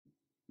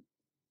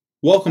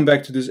Welcome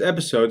back to this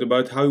episode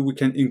about how we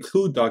can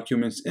include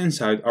documents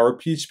inside our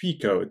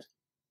PHP code.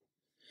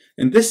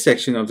 In this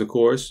section of the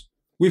course,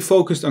 we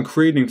focused on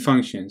creating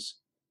functions.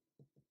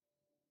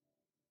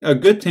 A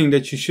good thing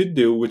that you should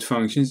do with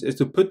functions is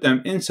to put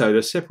them inside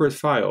a separate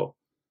file.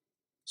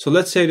 So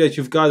let's say that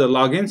you've got a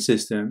login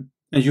system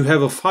and you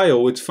have a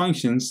file with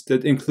functions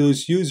that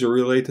includes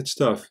user-related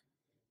stuff.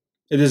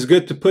 It is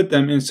good to put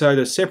them inside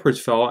a separate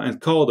file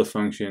and call the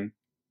function.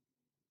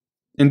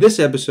 In this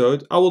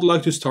episode, I would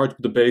like to start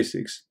with the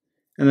basics.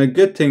 And a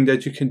good thing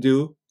that you can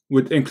do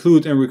with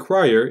include and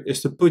require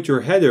is to put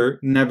your header,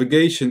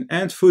 navigation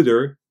and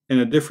footer in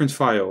a different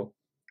file.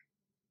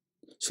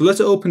 So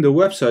let's open the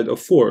website of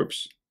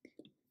Forbes.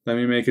 Let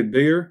me make it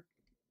bigger.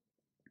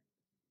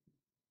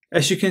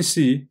 As you can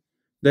see,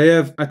 they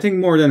have, I think,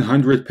 more than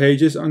 100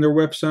 pages on their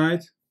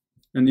website.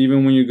 And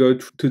even when you go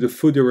to the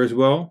footer as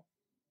well.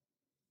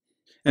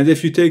 And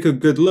if you take a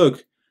good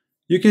look,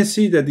 you can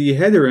see that the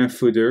header and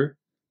footer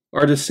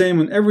are the same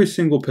on every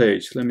single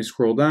page. Let me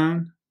scroll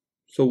down.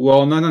 So,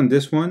 well, not on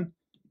this one.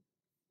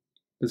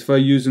 But if I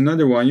use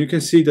another one, you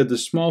can see that the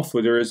small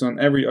footer is on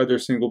every other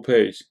single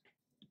page.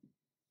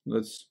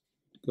 Let's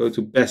go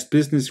to Best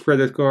Business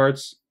Credit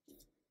Cards.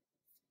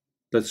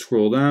 Let's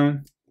scroll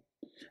down.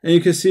 And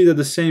you can see that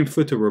the same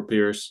footer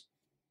appears.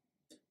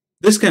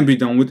 This can be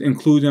done with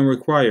include and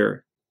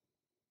require.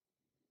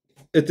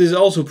 It is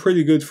also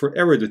pretty good for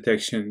error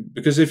detection,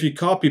 because if you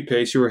copy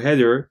paste your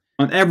header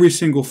on every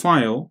single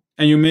file,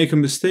 and you make a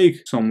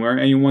mistake somewhere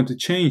and you want to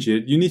change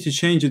it, you need to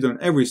change it on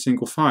every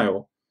single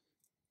file.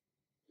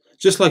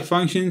 Just like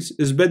functions,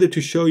 it's better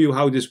to show you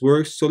how this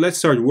works, so let's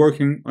start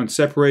working on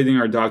separating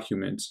our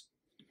documents.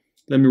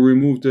 Let me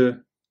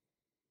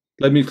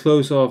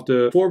close off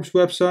the Forbes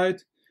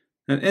website,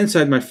 and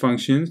inside my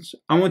functions,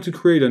 I want to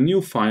create a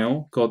new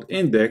file called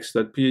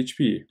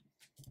index.php.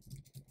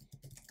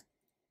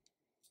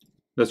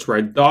 Let's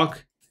write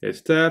doc,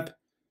 hit tab,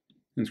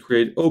 and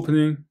create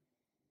opening.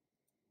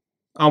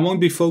 I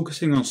won't be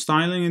focusing on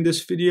styling in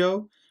this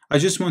video. I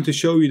just want to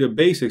show you the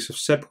basics of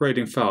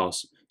separating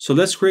files. So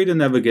let's create a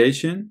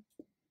navigation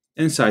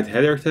inside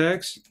header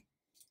tags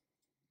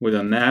with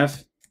a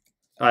nav.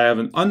 I have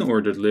an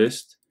unordered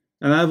list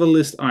and I have a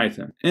list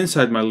item.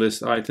 Inside my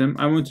list item,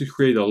 I want to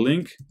create a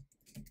link.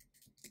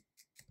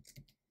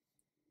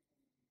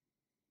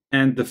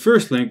 And the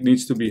first link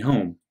needs to be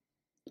home.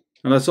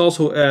 And let's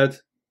also add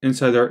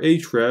inside our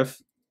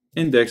href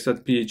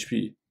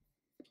index.php.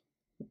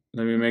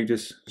 Let me make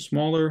this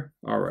smaller.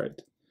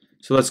 Alright.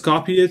 So let's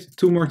copy it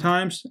 2 more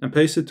times and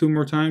paste it 2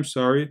 more times.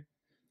 Sorry.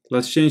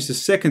 Let's change the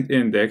second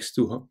index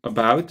to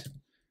about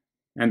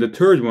and the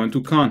third one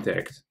to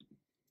contact.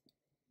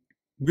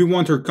 We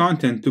want our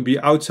content to be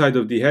outside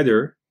of the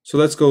header. So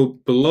let's go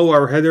below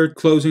our header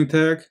closing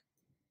tag.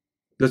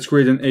 Let's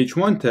create an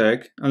h1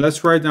 tag and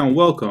let's write down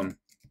welcome.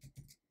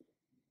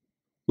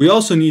 We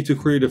also need to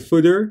create a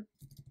footer.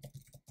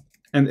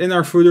 And in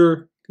our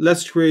footer,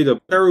 let's create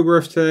a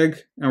paragraph tag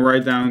and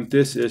write down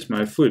this is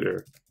my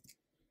footer.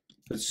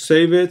 Let's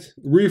save it,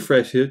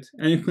 refresh it,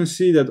 and you can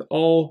see that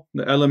all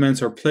the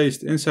elements are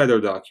placed inside our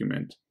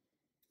document.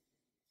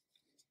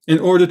 In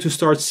order to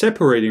start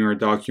separating our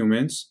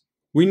documents,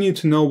 we need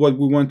to know what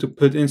we want to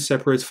put in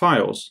separate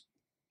files.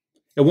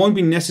 It won't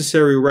be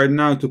necessary right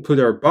now to put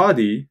our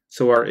body,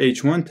 so our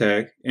h1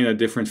 tag, in a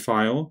different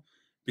file,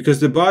 because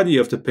the body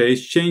of the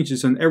page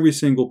changes on every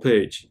single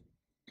page.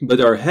 But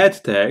our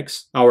head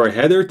tags, our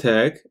header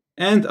tag,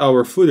 and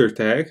our footer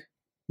tag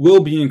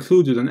will be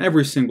included on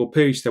every single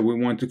page that we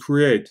want to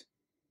create.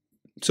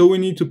 So we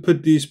need to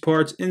put these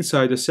parts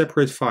inside a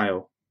separate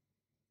file.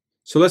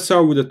 So let's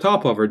start with the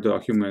top of our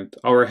document,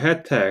 our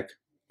head tag,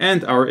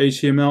 and our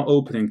HTML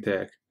opening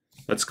tag.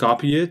 Let's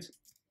copy it.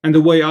 And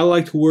the way I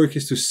like to work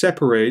is to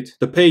separate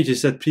the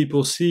pages that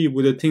people see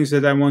with the things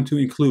that I want to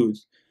include.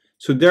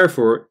 So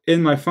therefore,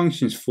 in my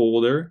functions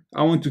folder,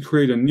 I want to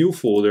create a new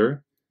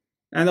folder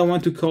and I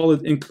want to call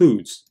it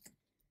includes.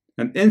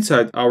 And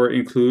inside our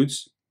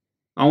includes,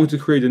 I want to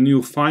create a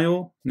new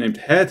file named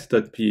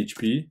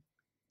head.php.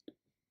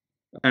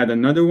 Add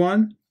another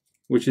one,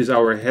 which is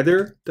our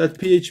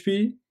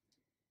header.php.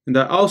 And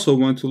I also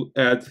want to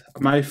add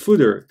my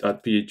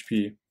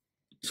footer.php.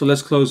 So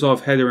let's close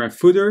off header and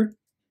footer.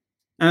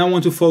 And I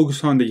want to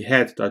focus on the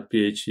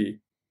head.php.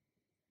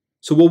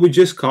 So what we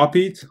just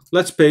copied,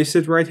 let's paste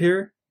it right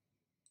here.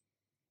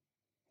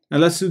 And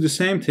let's do the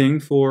same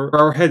thing for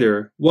our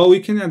header. Well, we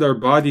can add our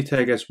body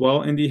tag as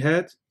well in the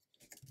head.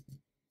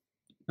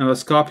 And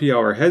let's copy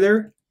our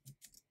header.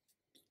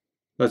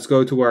 Let's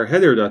go to our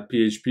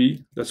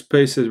header.php. Let's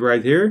paste it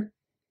right here.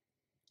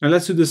 And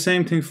let's do the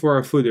same thing for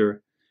our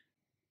footer.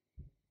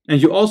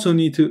 And you also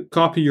need to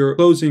copy your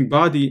closing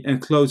body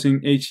and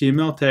closing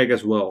HTML tag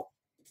as well.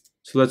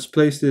 So let's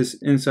place this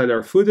inside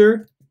our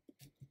footer.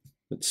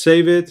 Let's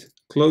save it,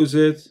 close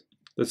it.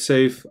 Let's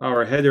save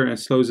our header and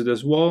close it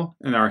as well,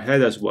 and our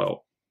head as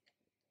well.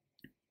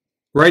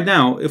 Right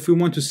now, if we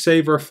want to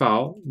save our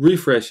file,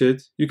 refresh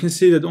it, you can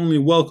see that only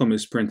welcome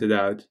is printed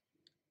out.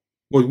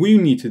 What we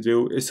need to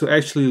do is to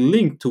actually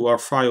link to our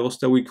files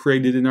that we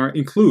created in our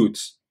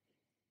includes.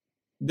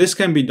 this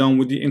can be done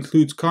with the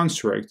include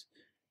construct.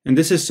 And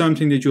this is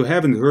something that you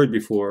haven't heard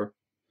before.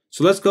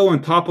 So let's go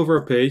on top of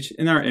our page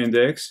in our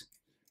index.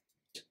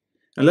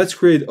 And let's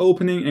create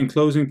opening and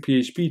closing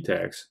PHP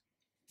tags.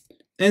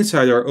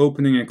 Inside our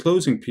opening and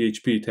closing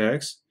PHP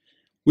tags,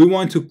 we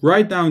want to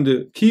write down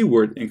the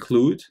keyword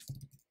include,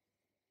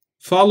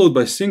 followed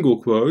by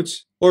single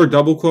quotes or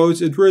double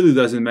quotes, it really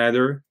doesn't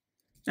matter,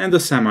 and a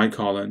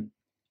semicolon.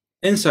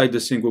 Inside the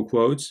single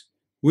quotes,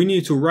 we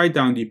need to write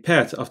down the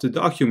path of the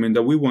document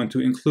that we want to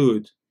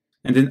include.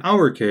 And in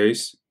our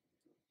case,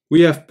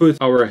 we have put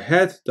our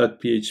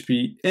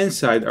head.php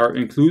inside our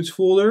includes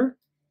folder,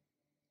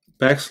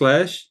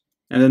 backslash,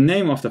 and the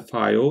name of the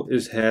file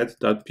is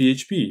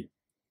head.php.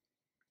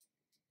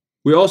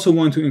 We also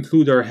want to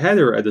include our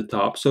header at the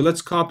top, so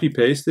let's copy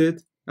paste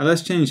it and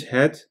let's change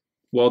head,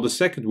 well, the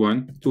second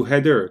one, to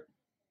header.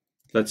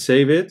 Let's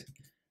save it,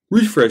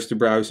 refresh the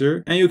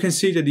browser, and you can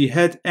see that the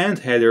head and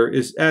header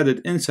is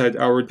added inside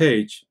our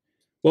page.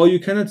 Well, you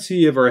cannot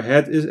see if our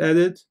head is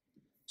added,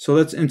 so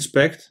let's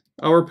inspect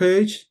our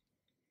page.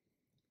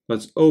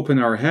 Let's open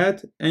our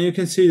head and you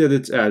can see that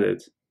it's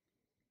added.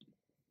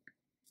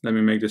 Let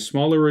me make this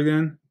smaller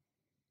again.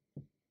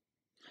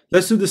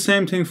 Let's do the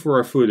same thing for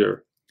our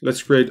footer.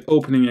 Let's create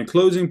opening and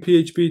closing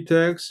PHP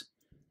tags.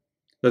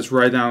 Let's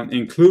write down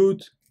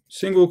include,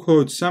 single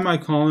quote,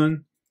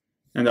 semicolon,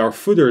 and our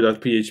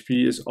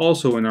footer.php is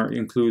also in our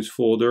includes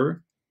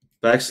folder,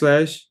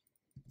 backslash,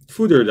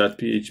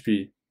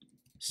 footer.php.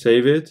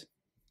 Save it,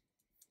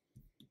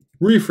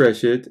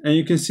 refresh it, and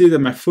you can see that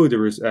my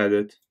footer is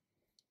added.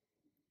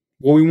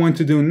 What we want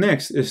to do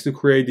next is to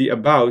create the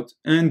about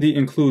and the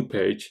include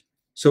page.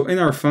 So in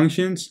our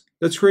functions,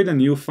 let's create a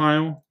new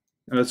file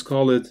and let's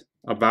call it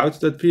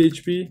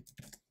about.php.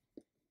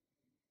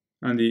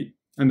 And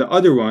the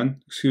other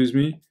one,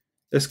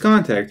 is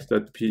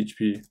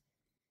contact.php.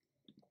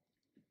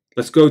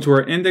 Let's go to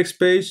our index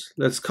page.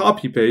 Let's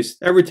copy paste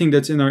everything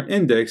that's in our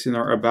index in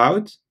our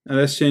about, and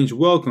let's change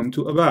welcome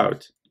to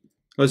about.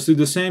 Let's do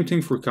the same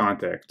thing for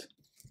contact.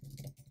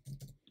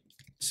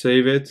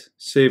 Save it,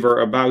 save our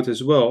about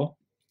as well.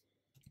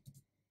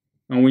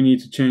 And we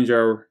need to change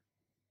our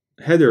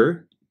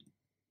header.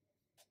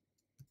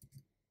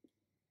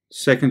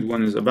 Second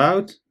one is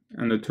about,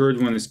 and the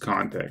third one is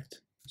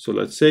contact. So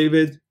let's save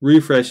it,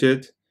 refresh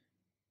it.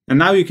 And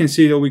now you can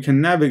see that we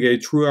can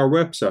navigate through our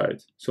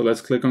website. So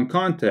let's click on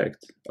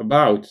contact,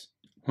 about,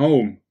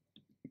 home,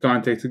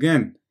 contact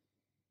again.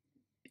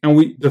 And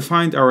we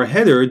defined our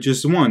header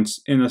just once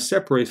in a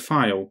separate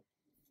file.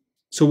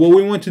 So what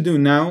we want to do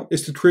now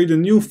is to create a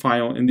new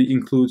file in the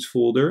includes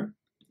folder.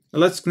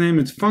 Let's name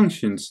it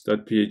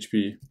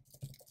functions.php.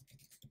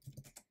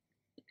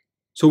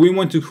 So we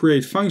want to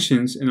create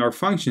functions in our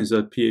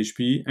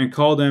functions.php and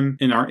call them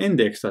in our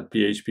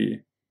index.php.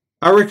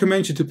 I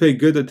recommend you to pay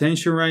good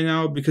attention right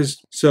now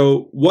because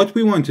what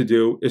we want to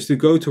do is to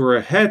go to our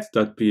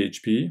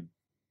head.php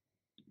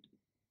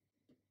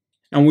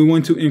and we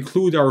want to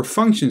include our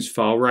functions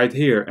file right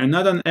here and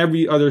not on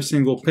every other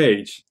single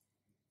page.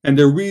 And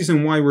the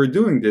reason why we're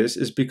doing this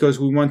is because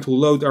we want to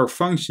load our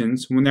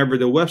functions whenever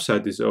the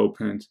website is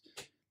opened.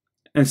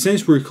 And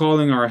since we're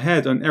calling our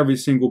head on every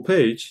single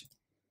page,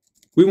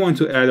 we want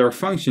to add our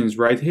functions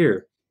right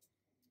here.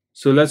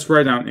 So let's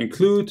write down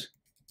include,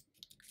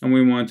 and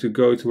we want to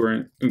go to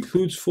our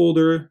includes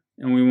folder,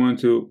 and we want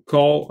to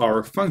call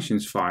our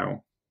functions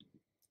file.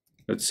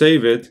 Let's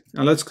save it,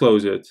 and let's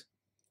close it.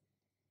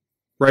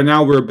 Right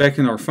now we're back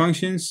in our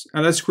functions,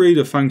 and let's create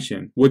a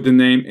function with the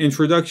name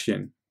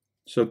introduction.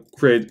 So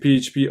create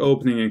PHP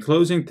opening and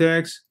closing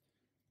tags,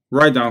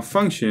 write down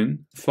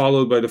function,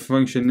 followed by the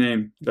function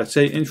name. Let's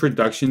say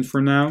introduction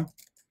for now,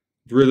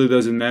 it really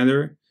doesn't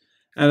matter.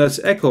 And let's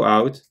echo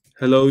out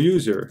hello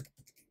user.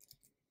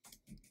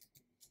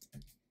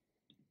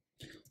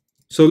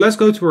 So let's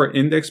go to our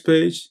index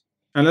page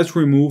and let's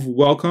remove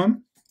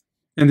welcome.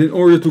 And in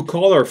order to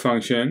call our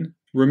function,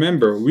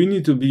 remember we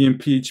need to be in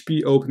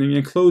PHP opening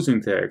and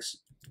closing tags.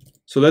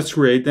 So let's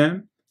create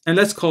them and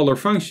let's call our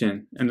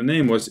function. And the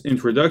name was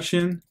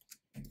introduction.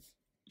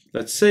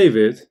 Let's save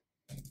it,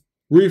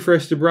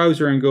 refresh the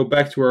browser and go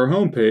back to our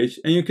home page,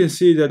 and you can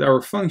see that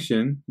our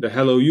function, the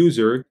hello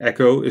user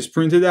echo, is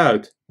printed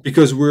out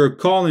because we're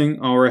calling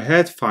our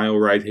head file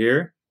right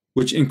here,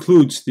 which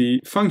includes the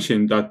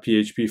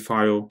function.php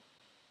file.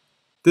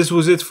 This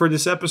was it for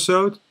this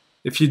episode.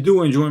 If you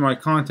do enjoy my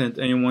content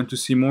and you want to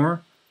see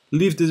more,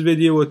 leave this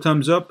video a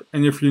thumbs up,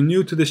 and if you're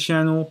new to this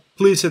channel,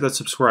 please hit that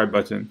subscribe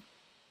button.